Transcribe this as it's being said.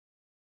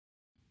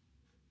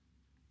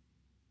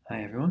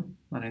Hi everyone,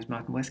 my name is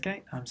Martin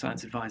Westgate. I'm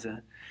Science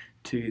Advisor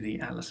to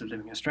the Atlas of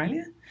Living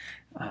Australia.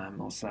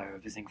 I'm also a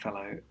visiting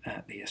fellow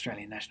at the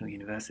Australian National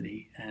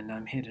University, and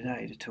I'm here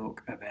today to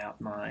talk about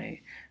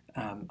my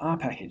R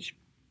package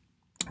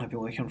I've been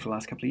working on for the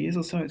last couple of years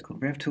or so. It's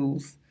called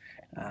revtools.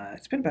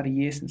 It's been about a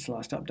year since the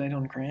last update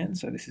on CRAN,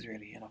 so this is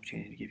really an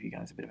opportunity to give you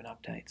guys a bit of an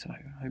update, so I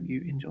hope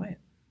you enjoy it.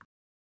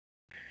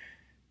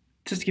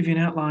 Just to give you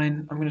an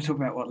outline, I'm going to talk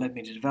about what led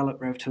me to develop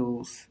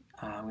revtools.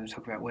 I'm going to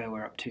talk about where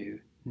we're up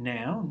to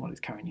now and what its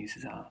current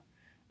uses are,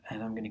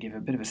 and I'm going to give a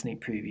bit of a sneak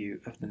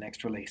preview of the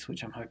next release,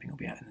 which I'm hoping will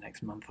be out in the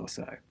next month or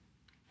so.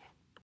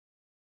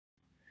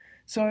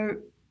 So,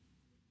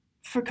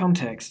 for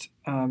context,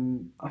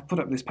 I've put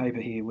up this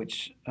paper here,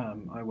 which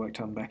I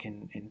worked on back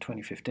in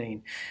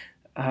 2015,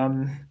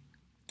 and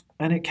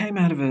it came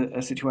out of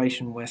a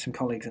situation where some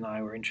colleagues and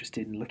I were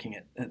interested in looking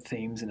at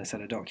themes in a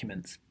set of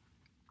documents,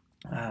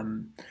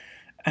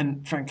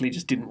 and frankly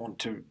just didn't want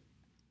to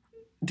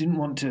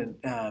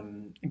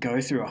go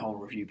through a whole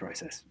review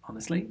process,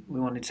 honestly. We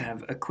wanted to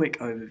have a quick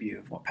overview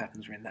of what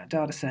patterns were in that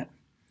data set.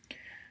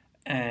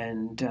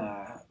 And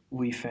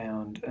we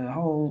found a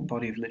whole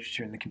body of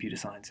literature in the computer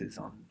sciences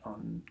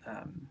on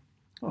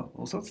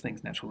all sorts of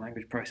things, natural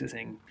language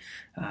processing,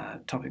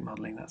 topic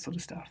modeling, that sort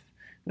of stuff.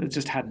 It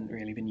just hadn't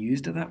really been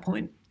used at that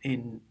point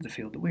in the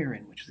field that we're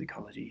in, which is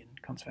ecology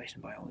and conservation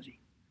biology.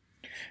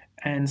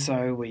 And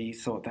so we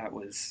thought that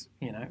was,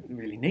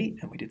 really neat,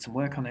 and we did some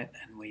work on it,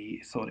 and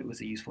we thought it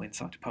was a useful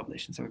insight to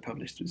publish, and so we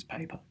published this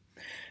paper.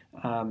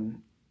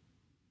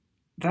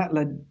 That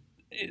led,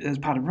 as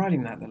part of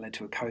writing that led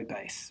to a code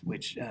base,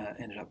 which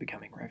ended up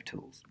becoming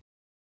revtools.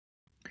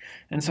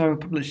 And so I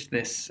published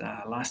this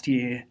last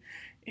year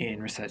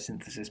in Research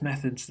Synthesis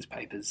Methods. This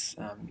paper's,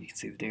 you can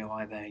see the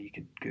DOI there, you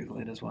could Google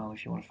it as well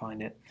if you want to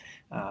find it.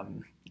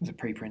 There's a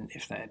preprint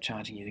if they're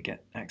charging you to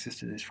get access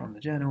to this from the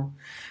journal.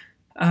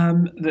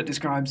 That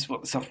describes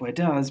what the software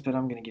does, but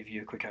I'm going to give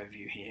you a quick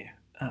overview here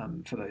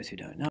for those who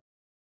don't know.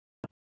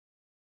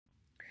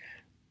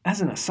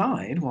 As an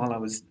aside, while I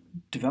was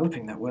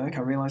developing that work,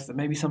 I realized that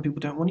maybe some people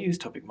don't want to use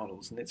topic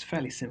models, and it's a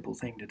fairly simple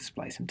thing to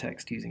display some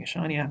text using a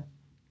Shiny app.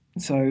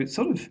 So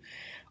sort of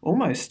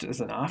almost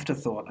as an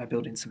afterthought, I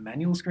built in some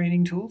manual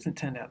screening tools, and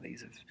it turned out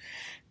these have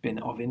been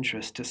of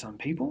interest to some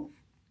people,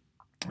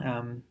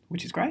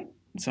 which is great.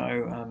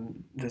 So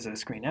there's a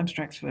screen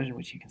abstracts version,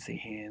 which you can see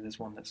here. There's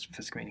one that's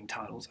for screening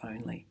titles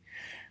only.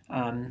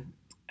 And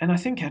I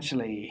think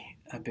actually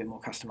a bit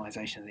more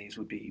customization of these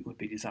would be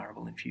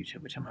desirable in future,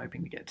 which I'm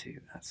hoping to get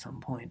to at some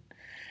point.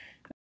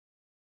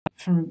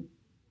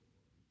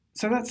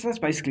 So that's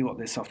basically what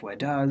this software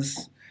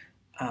does.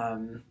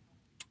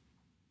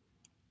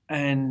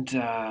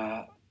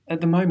 At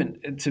the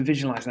moment, to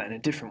visualize that in a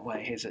different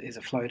way, here's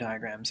a flow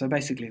diagram. So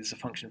basically, there's a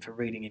function for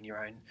reading in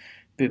your own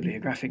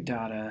bibliographic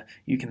data.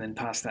 You can then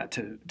pass that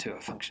to a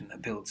function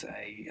that builds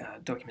a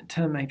document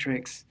term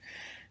matrix.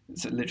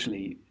 So it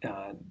literally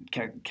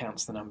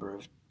counts the number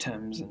of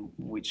terms and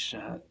which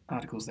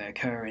articles they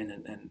occur in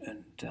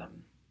and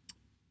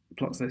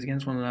plots those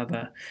against one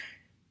another.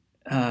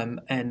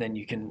 And then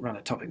you can run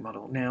a topic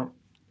model. Now,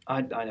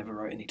 I never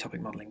wrote any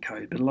topic modeling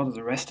code, but a lot of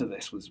the rest of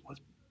this was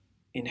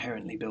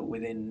inherently built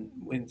within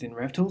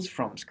revtools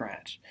from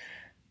scratch.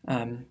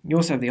 You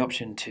also have the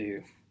option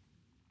to,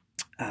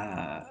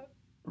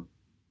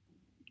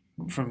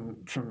 from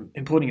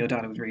importing your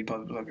data with read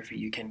bibliography,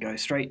 you can go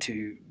straight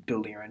to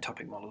building your own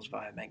topic models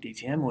via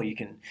MakeDTM, or you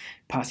can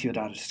pass your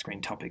data to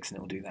screen topics and it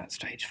will do that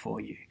stage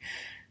for you.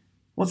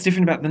 What's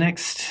different about the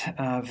next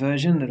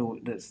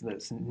version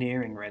that's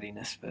nearing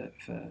readiness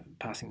for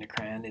passing to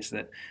CRAN is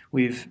that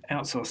we've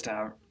outsourced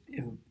our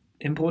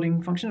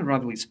importing function, or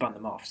rather we've spun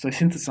them off. So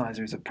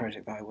Synthesizer is a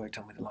project that I worked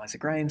on with Eliza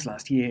Grames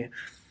last year.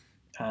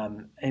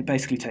 It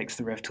basically takes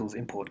the revtools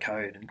import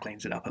code and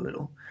cleans it up a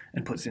little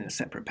and puts it in a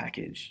separate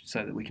package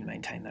so that we can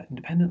maintain that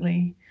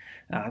independently.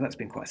 That's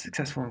been quite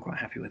successful. I'm quite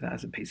happy with that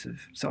as a piece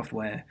of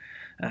software.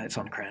 It's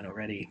on CRAN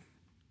already.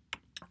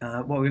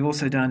 What we've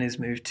also done is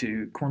move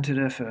to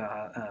Quantita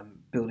for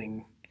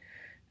building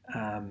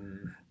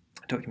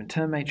document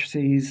term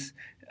matrices.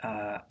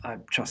 I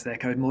trust their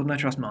code more than I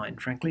trust mine,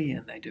 frankly,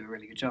 and they do a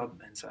really good job,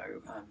 and so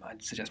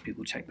I'd suggest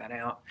people check that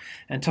out.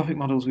 And topic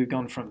models, we've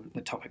gone from the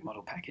topic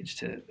model package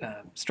to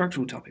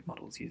structural topic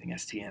models using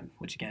STM,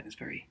 which again is a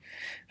very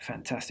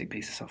fantastic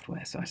piece of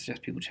software, so I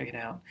suggest people check it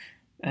out.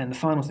 And the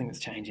final thing that's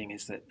changing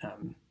is that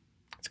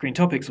screen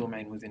topics will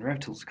remain within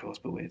revtools, of course,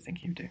 but we're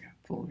thinking of doing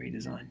a full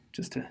redesign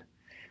just to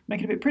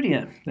make it a bit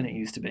prettier than it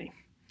used to be.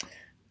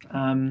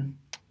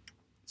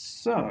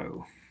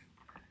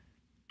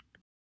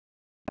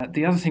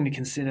 The other thing to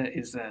consider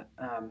is that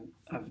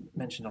I've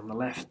mentioned on the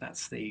left,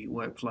 that's the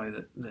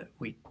workflow that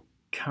we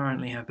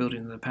currently have built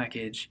into the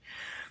package.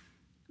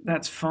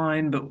 That's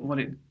fine, but what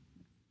I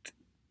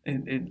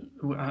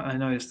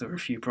noticed there are a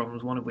few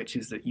problems, one of which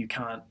is that you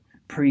can't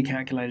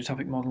pre-calculate a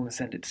topic model and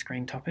send it to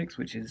screen topics,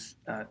 which is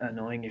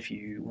annoying if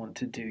you want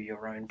to do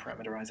your own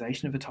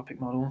parameterization of a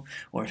topic model,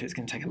 or if it's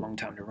going to take a long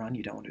time to run,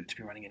 you don't want it to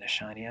be running in a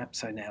Shiny app.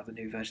 So now the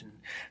new version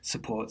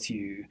supports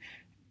you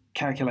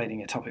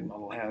calculating a topic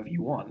model however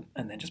you want,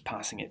 and then just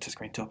passing it to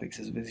screen topics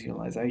as a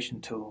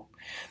visualization tool.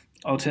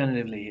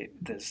 Alternatively,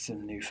 there's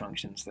some new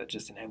functions that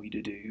just enable you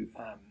to do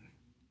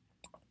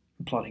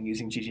plotting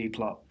using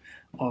ggplot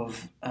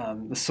of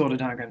the sort of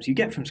diagrams you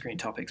get from screen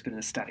topics, but in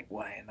a static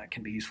way, and that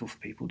can be useful for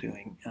people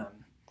doing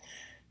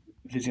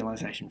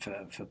visualization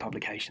for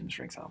publications,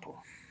 for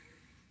example.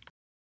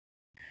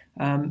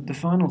 The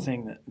final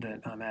thing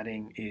that I'm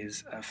adding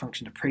is a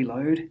function to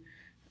preload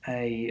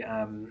a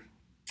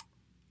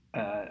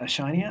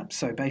Shiny app.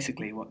 So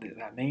basically what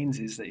that means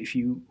is that if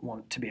you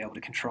want to be able to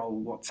control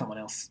what someone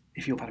else,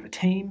 if you're part of a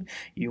team,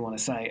 you want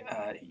to say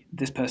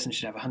this person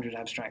should have 100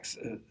 abstracts,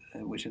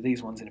 which are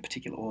these ones in a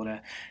particular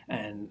order,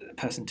 and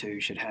person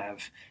 2 should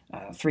have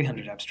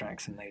 300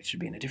 abstracts and they should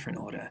be in a different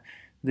order.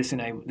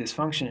 This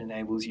function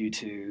enables you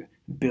to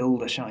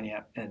build a Shiny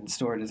app and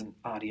store it as an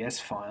RDS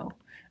file,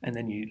 and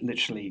then you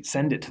literally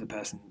send it to the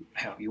person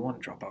however you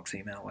want, Dropbox,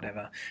 email,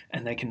 whatever,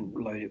 and they can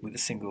load it with a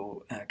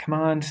single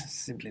command,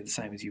 simply the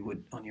same as you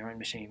would on your own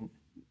machine,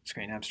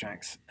 screen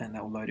abstracts, and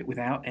they'll load it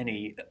without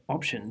any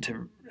option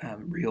to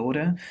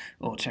reorder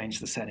or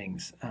change the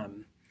settings.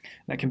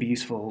 That can be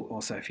useful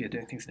also if you're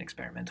doing things in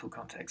experimental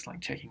context,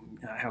 like checking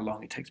how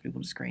long it takes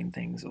people to screen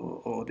things,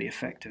 or the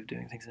effect of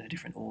doing things in a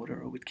different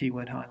order, or with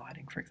keyword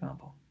highlighting, for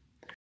example.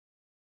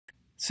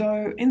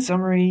 So in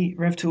summary,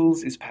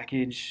 revtools is a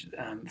package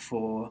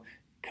for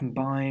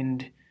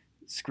combined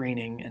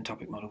screening and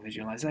topic model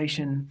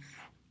visualization.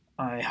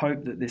 I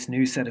hope that this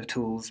new set of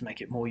tools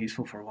make it more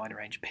useful for a wider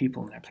range of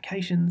people and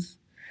applications.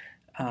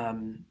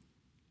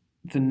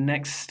 The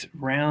next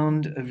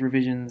round of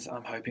revisions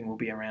I'm hoping will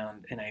be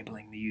around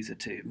enabling the user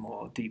to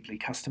more deeply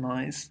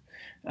customize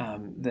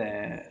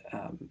their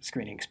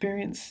screening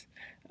experience.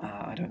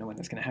 I don't know when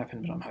that's going to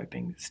happen, but I'm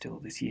hoping still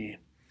this year.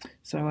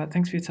 So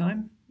thanks for your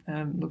time.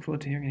 Look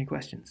forward to hearing any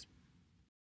questions.